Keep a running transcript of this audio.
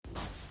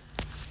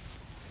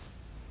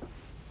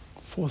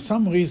for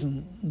some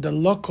reason, the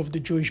luck of the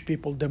Jewish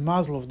people, the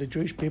mazel of the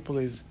Jewish people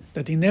is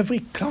that in every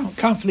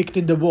conflict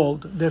in the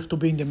world, they have to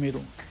be in the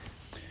middle.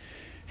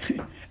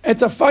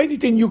 It's a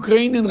fight in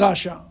Ukraine and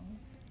Russia.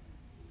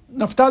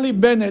 Naftali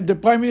Bennett, the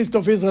Prime Minister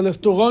of Israel, has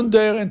to run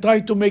there and try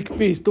to make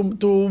peace,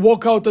 to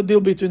work out a deal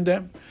between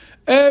them.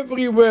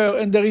 Everywhere,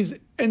 and there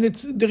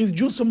is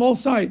Jews from all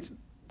sides.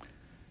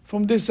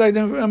 From this side,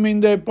 I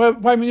mean, the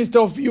Prime Minister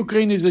of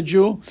Ukraine is a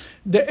Jew.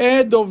 The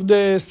head of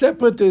the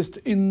separatists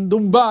in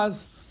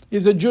Donbass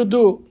is a Jew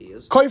too. He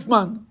is?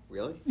 Kaufman.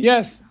 Really?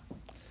 Yes.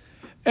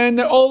 And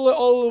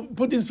all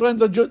Putin's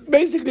friends are Jews.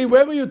 Basically,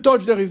 wherever you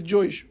touch, there is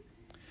Jewish.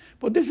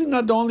 But this is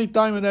not the only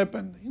time it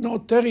happened.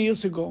 30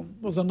 years ago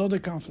was another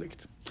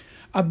conflict.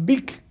 A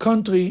big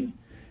country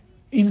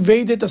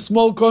invaded a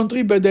small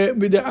country with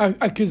the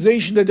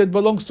accusation that it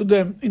belongs to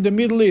them in the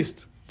Middle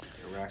East.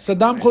 Iraq,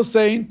 Saddam right?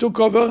 Hussein took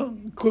over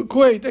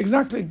Kuwait,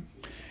 exactly.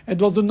 It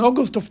was in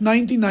August of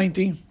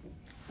 1990,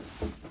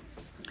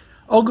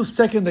 August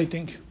 2nd, I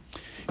think.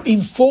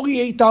 In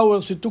 48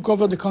 hours, he took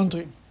over the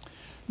country.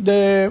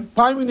 The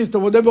Prime Minister,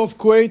 whatever of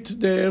Kuwait,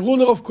 the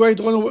ruler of Kuwait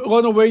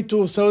ran away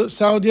to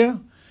Saudi,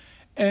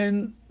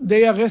 and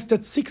they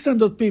arrested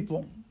 600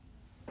 people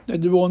that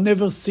they were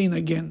never seen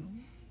again.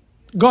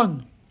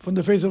 Gone from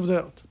the face of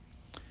the earth.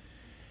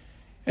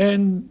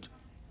 And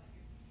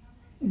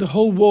the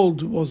whole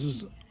world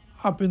was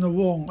up in a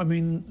war. I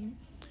mean,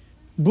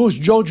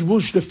 George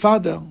Bush, the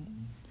father,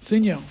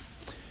 senior,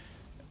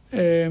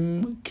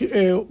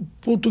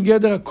 put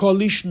together a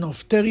coalition of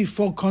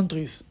 34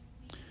 countries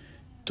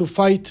to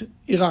fight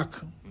Iraq.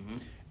 Mm-hmm.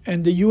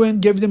 And the UN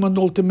gave them an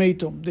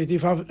ultimatum that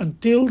if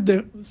until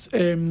the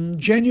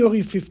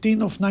January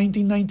 15 of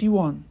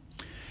 1991,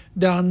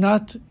 they are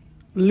not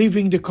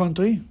leaving the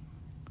country,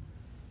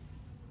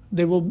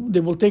 they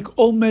will take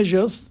all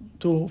measures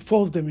to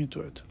force them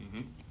into it.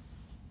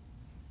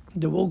 Mm-hmm.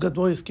 The world got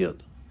very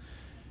scared.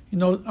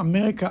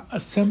 America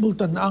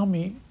assembled an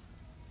army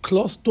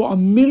close to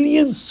 1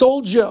 million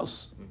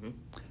soldiers. Mm-hmm.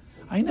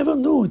 I never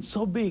knew it's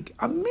so big.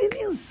 1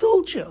 million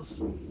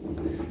soldiers.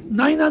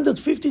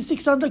 950,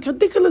 600,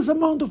 ridiculous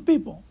amount of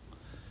people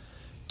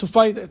to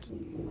fight it.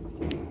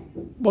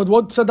 But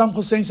what Saddam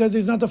Hussein says,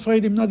 he's not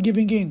afraid, he's not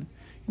giving in.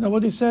 You know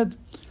what he said?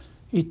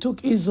 He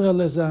took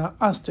Israel as a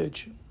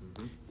hostage.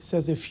 Mm-hmm. He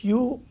says, if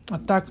you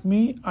attack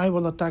me, I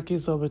will attack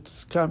Israel with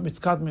Scud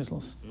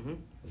missiles. Mm-hmm.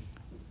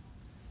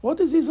 What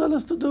does Israel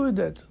has to do with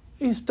that?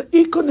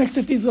 He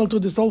connected Israel to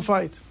this whole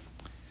fight.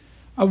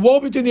 A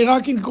war between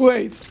Iraq and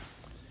Kuwait.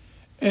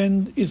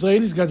 And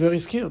Israelis got very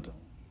scared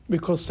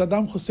because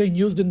Saddam Hussein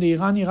used in the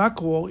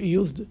Iran-Iraq war, he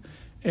used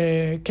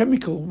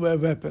chemical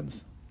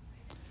weapons.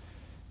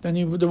 Then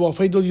they were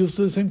afraid to use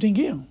the same thing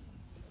here.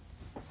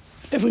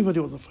 Everybody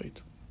was afraid.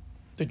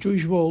 The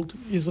Jewish world,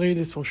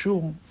 Israelis for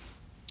sure.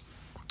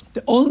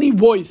 The only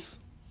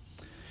voice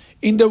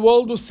in the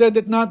world who said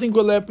that nothing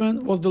will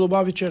happen was the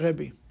Lubavitcher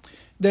Rebbe.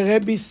 The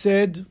Rebbe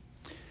said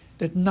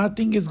that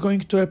nothing is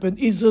going to happen.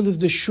 Israel is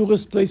the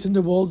surest place in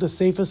the world, the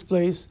safest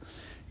place.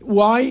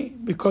 Why?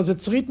 Because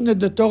it's written in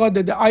the Torah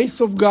that the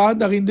eyes of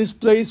God are in this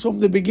place from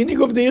the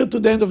beginning of the year to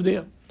the end of the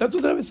year. That's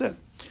what the Rebbe said.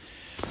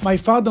 My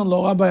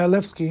father-in-law, Rabbi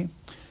Alevsky,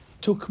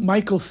 took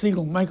Michael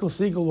Siegel. Michael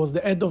Siegel was the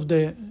head of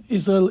the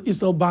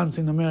Israel bands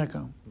in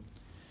America.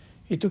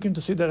 He took him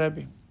to see the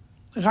Rebbe.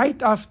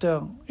 Right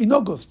after, in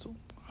August,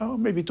 or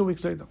maybe 2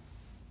 weeks later,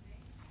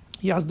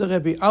 he asked the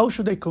Rebbe, how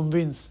should I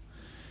convince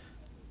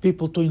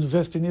people to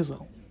invest in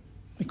Israel?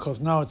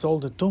 Because now it's all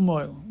the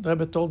turmoil. The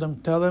Rebbe tell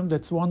them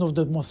that's one of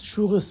the most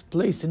surest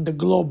place in the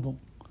globe.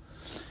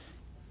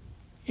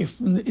 If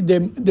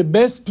the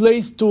best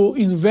place to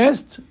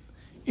invest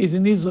is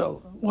in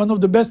Israel, one of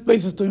the best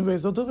places to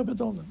invest, that's what the Rebbe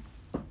told them.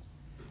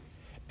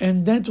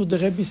 And that's what the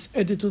Rebbe's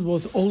attitude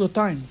was all the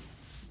time.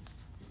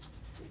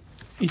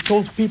 He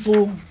told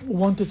people who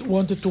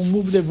wanted to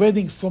move their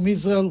weddings from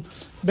Israel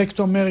back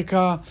to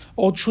America,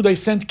 or should I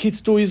send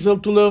kids to Israel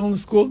to learn in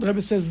school? The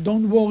Rebbe says,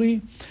 don't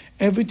worry,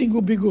 everything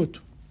will be good.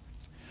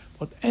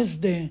 But as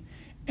the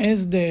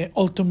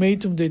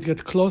ultimatum that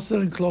got closer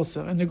and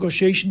closer, and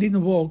negotiation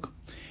didn't work,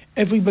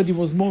 everybody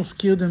was more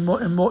scared and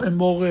more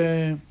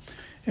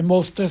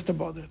stressed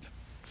about it.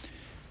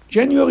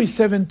 January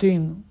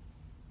 17,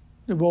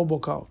 the war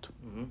broke out.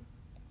 Mm-hmm.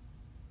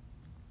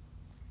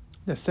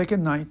 The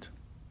second night,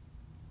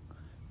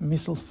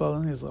 missiles fell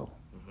on Israel.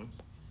 Mm-hmm.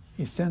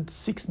 He sent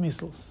 6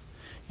 missiles.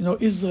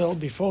 Israel,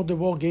 before the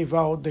war, gave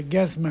out the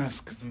gas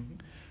masks, mm-hmm.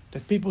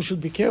 that people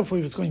should be careful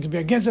if it's going to be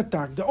a gas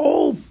attack. The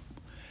whole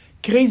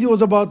crazy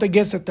was about a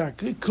gas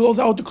attack. Close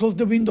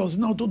the windows,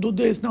 now to do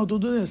this, now to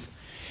do this.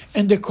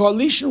 And the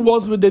coalition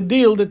was with the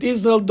deal that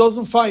Israel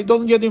doesn't fight,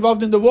 doesn't get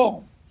involved in the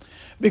war.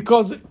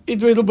 Because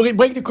it will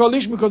break the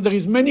coalition, because there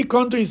is many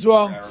countries who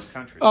are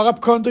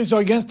Arab countries who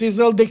are against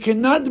Israel. They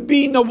cannot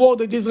be in a war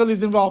that Israel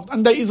is involved,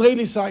 on the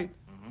Israeli side.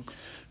 Mm-hmm.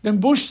 Then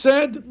Bush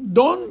said,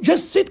 don't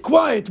just sit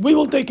quiet, we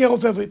will take care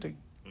of everything.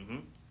 Mm-hmm.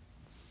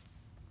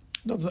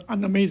 That's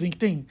an amazing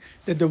thing,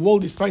 that the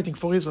world is fighting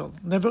for Israel.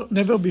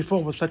 Never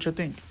before was such a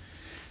thing.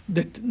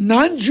 That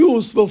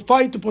non-Jews will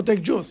fight to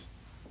protect Jews.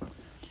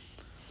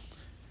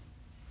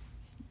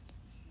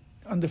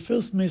 and the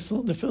first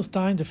missile,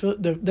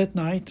 that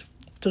night,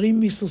 3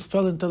 missiles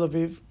fell in Tel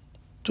Aviv,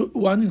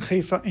 1 in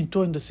Haifa and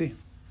 2 in the sea.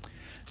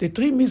 The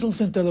 3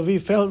 missiles in Tel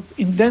Aviv fell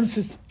in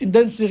dense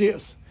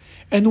areas.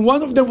 And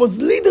one of them was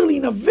literally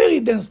in a very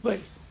dense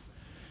place.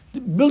 The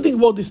building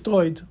was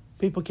destroyed.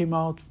 People came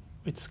out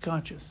with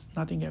scratches.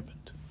 Nothing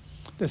happened.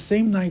 The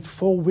same night,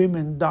 4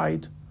 women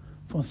died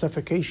from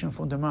suffocation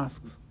from the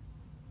masks.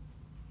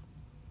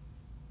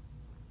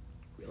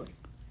 Really?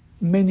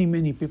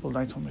 Many people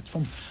died from it.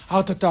 From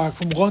heart attack,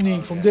 from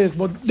running, from this.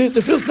 But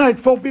the first night,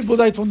 4 people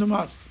died from the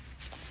masks.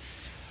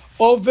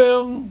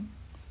 Over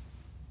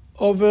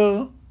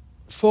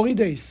 40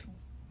 days,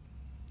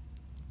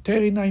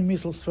 39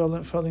 missiles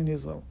fell in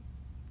Israel.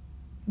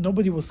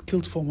 Nobody was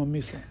killed from a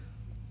missile.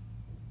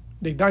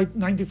 They died,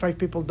 95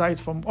 people died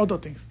from other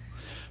things.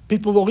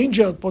 People were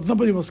injured, but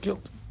nobody was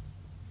killed.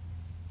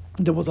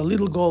 There was a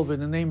little girl with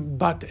the name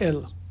Bat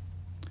El.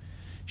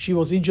 She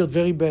was injured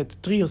very bad,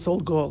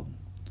 3-year-old girl.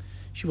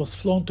 She was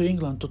flown to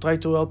England to try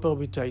to help her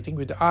with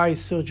the eye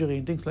surgery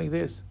and things like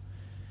this.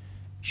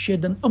 She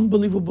had an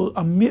unbelievable,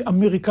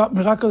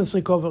 miraculous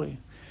recovery.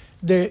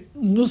 The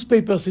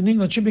newspapers in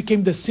England, she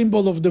became the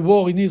symbol of the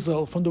war in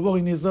Israel, from the war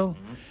in Israel.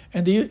 Mm-hmm.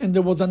 And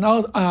there was an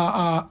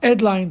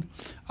headline,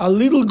 a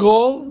little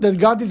girl that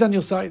God is on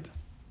your side.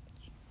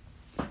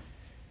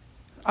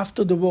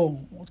 After the war,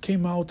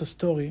 came out a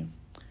story.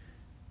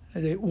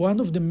 One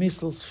of the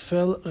missiles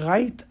fell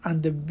right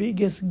on the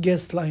biggest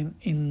gas line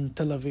in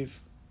Tel Aviv.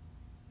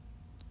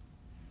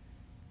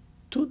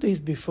 2 days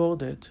before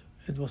that,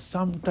 it was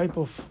some type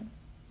of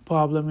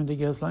problem in the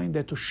gas line. They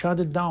had to shut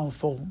it down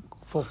for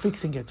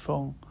fixing it,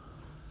 for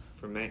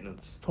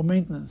maintenance. For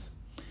maintenance.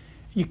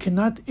 You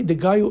cannot,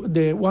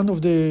 one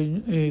of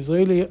the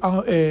Israeli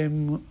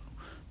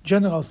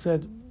generals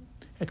said,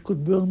 it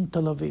could burn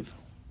Tel Aviv.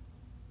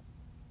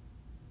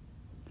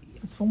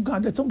 It's from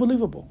God. It's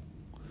unbelievable.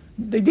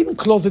 They didn't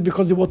close it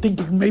because they were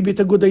thinking maybe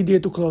it's a good idea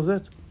to close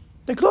it.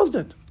 They closed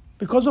it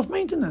because of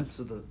maintenance.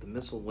 So the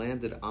missile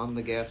landed on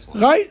the gas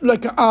line? Right,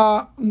 like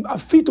a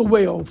feet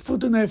away or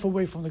 1.5 feet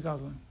away from the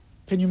gas line.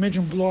 Can you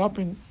imagine blow up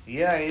in?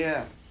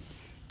 Yeah.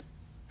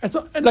 It's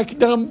like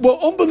there were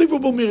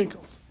unbelievable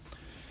miracles.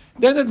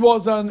 Then it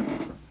was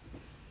an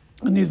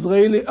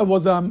Israeli, it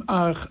was a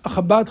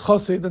Chabad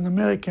Chassid, an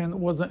American,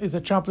 is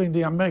a chaplain in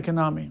the American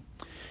army.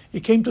 He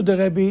came to the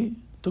Rebbe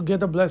to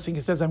get a blessing.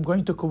 He says, I'm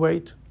going to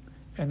Kuwait,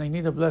 and I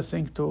need a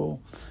blessing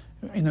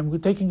and I'm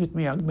taking with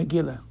me a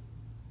Megillah.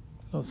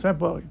 It was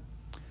February.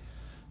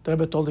 The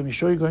Rebbe told him, you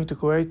sure you're going to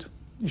Kuwait?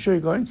 You sure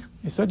you're going?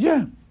 He said,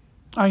 yeah.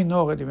 I know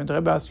already. When the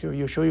Rebbe asked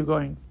you sure you're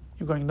going?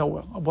 You're going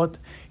nowhere. But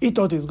he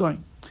thought he's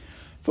going.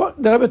 The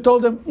Rebbe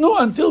told him, no,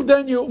 until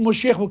then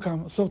Moshiach will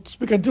come, so to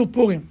speak, until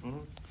Purim. Mm-hmm.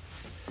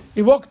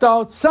 He walked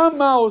out.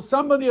 Somehow,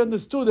 somebody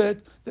understood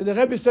it, that the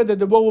Rebbe said that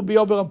the war will be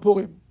over on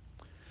Purim.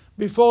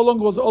 Before long,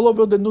 it was all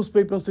over the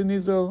newspapers in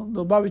Israel.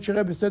 The Lubavitcher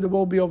Rebbe said the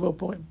war will be over on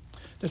Purim.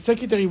 The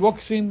secretary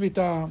walks in with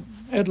a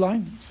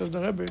headline, says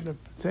the Rebbe, the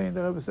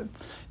Rebbe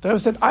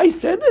said, I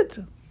said it.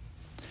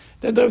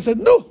 Then the Rebbe said,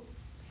 no,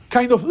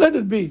 kind of, let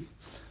it be.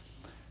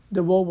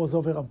 The war was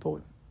over on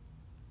Purim.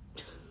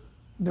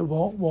 The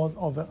war was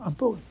over on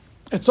Purim.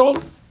 It's all,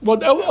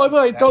 whatever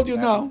I told you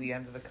now. That was the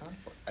end of the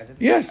conflict.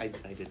 Yes. I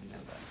didn't know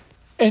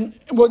that. And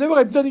whatever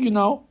I'm telling you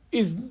now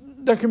is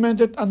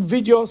documented on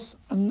videos,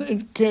 and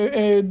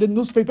the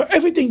newspaper,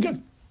 everything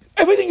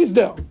is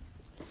there.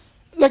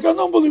 Like an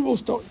unbelievable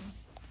story.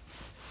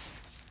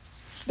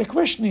 The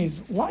question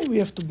is, why we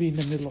have to be in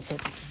the middle of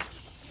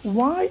everything?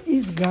 Why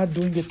is God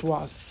doing it to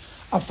us?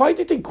 I fight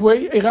it in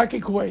Kuwait, Iraq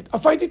and Kuwait. I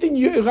fight it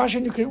in Russia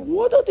and Ukraine.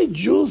 What are the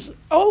Jews?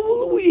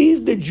 How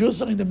is the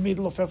Jews are in the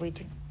middle of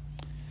everything?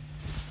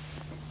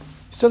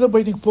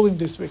 Celebrating Purim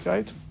this week,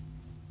 right?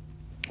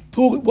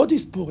 Purim. What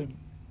is Purim?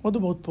 What the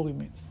word Purim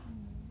means?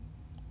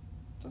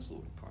 That's a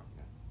little part,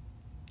 yeah.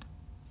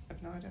 I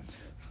have no idea.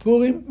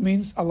 Purim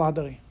means a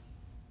lottery.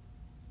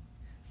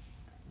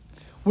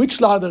 Which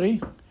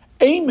lottery?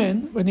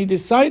 Haman, when he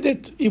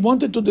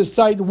wanted to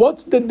decide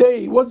what's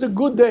the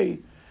good day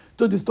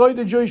to destroy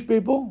the Jewish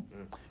people,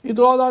 he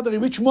drew a lottery,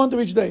 which month,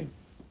 which day.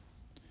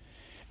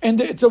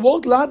 And it's a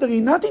word lottery,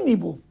 not in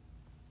Hebrew,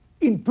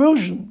 in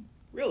Persian.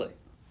 Really?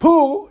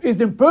 Pur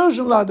is in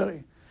Persian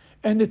lottery.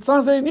 And it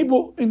translated in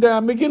Hebrew, in the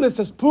Megillah it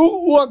says, Pur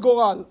hu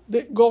Goral.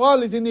 The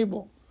Goral is in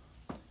Hebrew.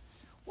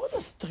 What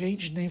a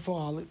strange name for a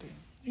holiday.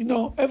 You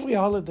know, every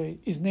holiday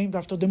is named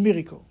after the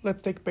miracle.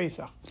 Let's take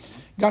Pesach.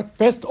 God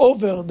passed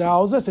over the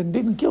houses and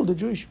didn't kill the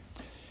Jewish.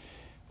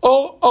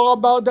 Or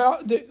about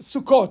the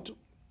Sukkot.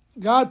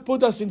 God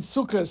put us in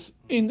Sukkot,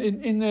 in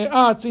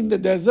the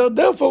desert.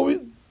 Therefore,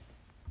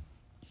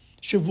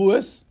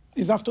 Shavuos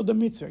is after the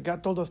mitzvah.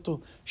 God told us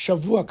to,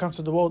 Shavua comes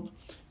to the word,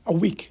 a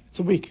week. It's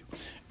a week.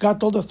 God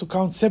told us to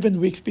count 7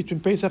 weeks between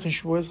Pesach and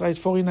Shavuos, right?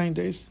 49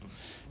 days.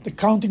 The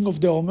counting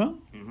of the Omer.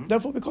 Mm-hmm.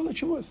 Therefore, we call it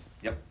Shavuos.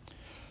 Yep.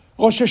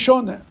 Rosh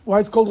Hashanah. Why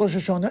it's called Rosh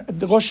Hashanah?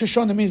 The Rosh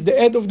Hashanah means the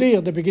end of the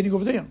year, the beginning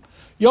of the year.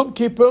 Yom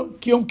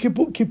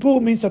Kippur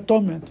means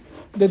atonement,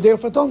 the day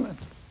of atonement.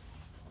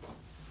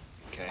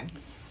 Okay.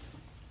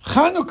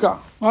 Hanukkah,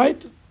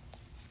 right?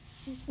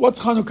 What's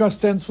Hanukkah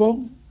stands for?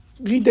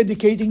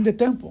 Rededicating the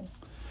temple.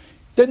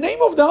 The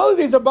name of the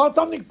holiday is about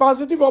something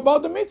positive or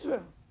about the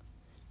mitzvah.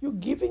 You're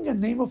giving a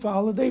name of a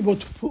holiday.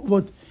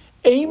 What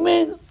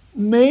Amen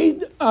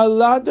made a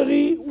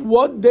lottery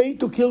what day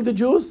to kill the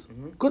Jews?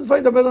 Couldn't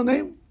find a better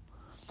name.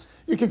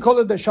 You can call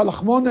it the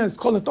Shalachmones,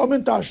 call it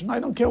Omen-Tash, I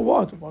don't care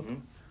what.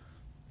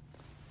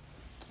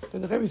 The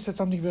Rebbe said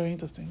something very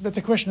interesting. That's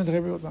a question that the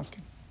Rebbe was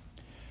asking.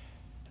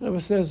 The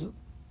Rebbe says,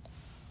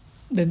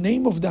 the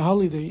name of the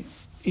holiday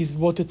is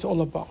what it's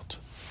all about.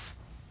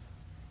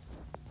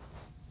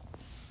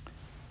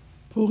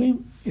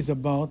 Purim is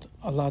about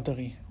a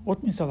lottery.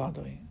 What means a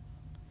lottery?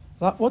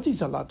 What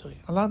is a lottery?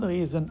 A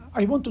lottery is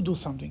I want to do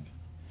something.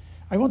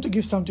 I want to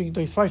give something.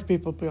 There's 5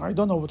 people here. I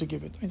don't know what to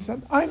give it. I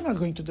said, I'm not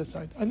going to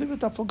decide. I leave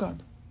it up for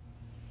God.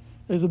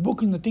 There's a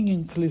book in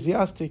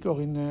Ecclesiastic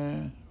or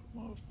in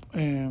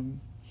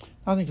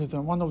not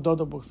Ecclesiastic, one of the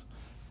other books,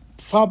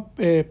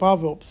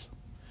 Proverbs.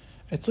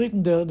 It's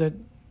written there that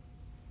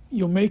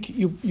you make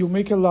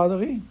a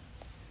lottery,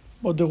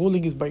 but the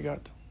ruling is by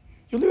God.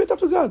 You leave it up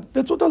to God.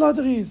 That's what a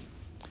lottery is.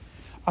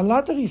 A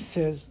lottery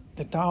says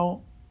that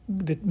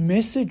the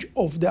message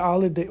of the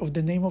holiday, of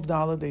the name of the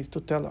holiday, is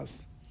to tell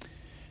us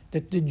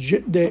that the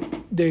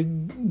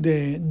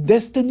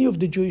destiny of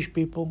the Jewish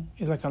people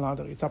is like a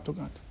lottery. It's up to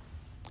God.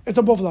 It's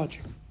above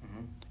logic.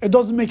 It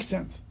doesn't make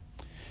sense.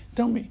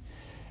 Tell me,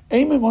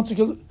 Haman wants to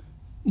kill.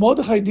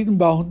 Mordechai didn't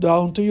bow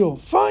down to you.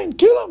 Fine,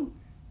 kill him.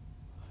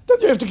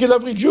 Don't you have to kill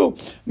every Jew?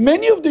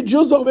 Many of the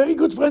Jews are very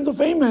good friends of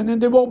Haman, and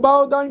they will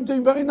bow down to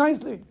him very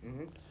nicely.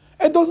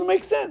 It doesn't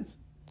make sense.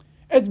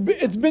 It's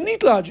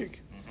beneath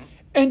logic.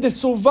 And the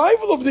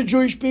survival of the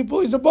Jewish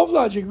people is above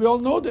logic. We all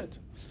know that.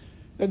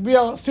 That we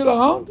are still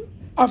around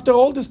after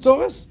all the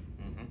stories.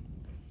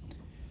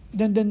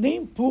 Then the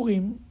name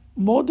Purim,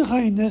 Mordechai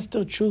and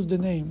Esther choose the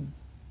name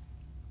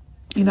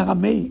in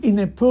Aramaic, in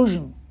a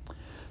Persian,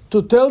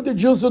 to tell the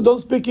Jews who don't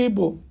speak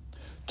Hebrew,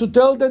 to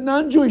tell the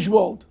non-Jewish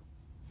world,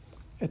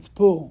 it's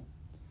Purim.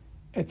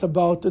 It's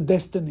about a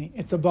destiny.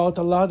 It's about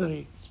a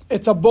lottery.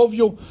 It's above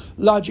your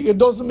logic. It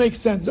doesn't make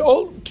sense. The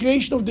whole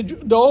creation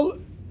of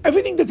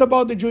everything that's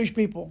about the Jewish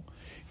people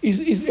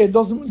it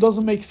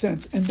doesn't make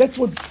sense. And that's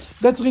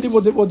really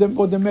what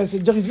the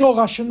message. There is no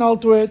rationale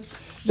to it.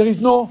 There is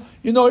no,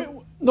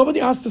 nobody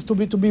asked us to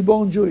be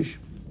born Jewish.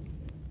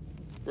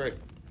 Right.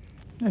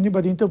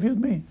 Anybody interviewed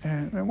me?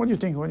 What do you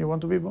think when you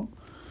want to be born?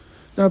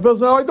 Then a person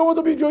says, I don't want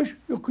to be Jewish.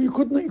 You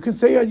can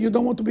say you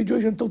don't want to be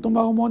Jewish until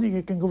tomorrow morning.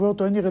 You can convert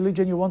to any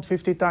religion you want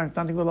 50 times.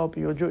 Nothing will help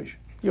you. You're Jewish.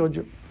 You're a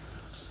Jew.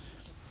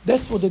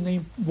 That's what the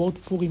name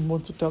word Purim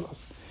wants to tell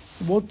us.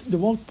 The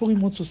word Purim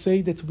wants to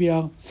say that we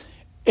are,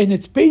 and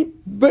it's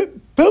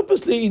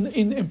purposely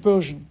in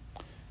Persian,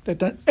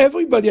 that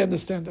everybody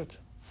understands that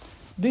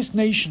this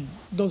nation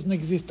doesn't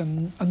exist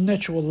in a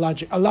natural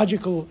logic, a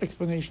logical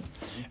explanation.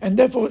 And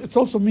therefore, it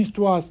also means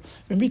to us,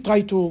 when we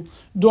try to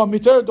do a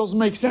mitzvah, it doesn't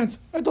make sense.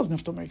 It doesn't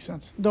have to make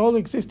sense. The whole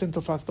existence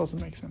of us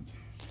doesn't make sense.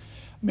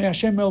 May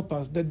Hashem help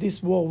us that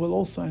this war will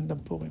also end in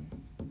Purim.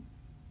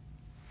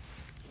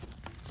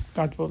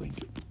 God willing.